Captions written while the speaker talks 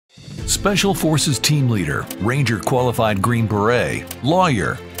Special Forces Team Leader, Ranger Qualified Green Beret,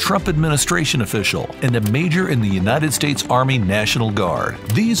 Lawyer, Trump Administration Official, and a Major in the United States Army National Guard.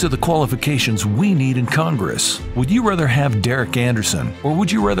 These are the qualifications we need in Congress. Would you rather have Derrick Anderson, or would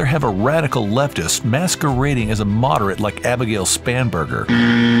you rather have a radical leftist masquerading as a moderate like Abigail Spanberger?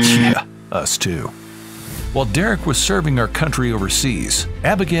 Yeah, us too. While Derrik was serving our country overseas,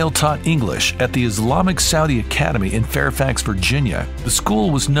 Abigail taught English at the Islamic Saudi Academy in Fairfax, Virginia. The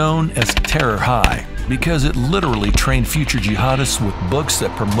school was known as Terror High because it literally trained future jihadists with books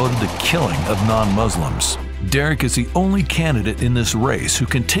that promoted the killing of non-Muslims. Derrik is the only candidate in this race who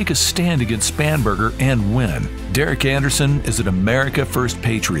can take a stand against Spanberger and win. Derrick Anderson is an America First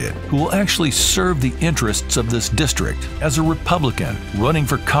patriot who will actually serve the interests of this district as a Republican running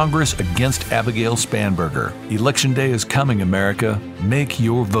for Congress against Abigail Spanberger. Election day is coming, America. Make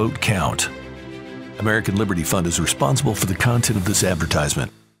your vote count. American Liberty Fund is responsible for the content of this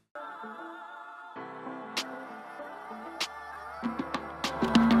advertisement.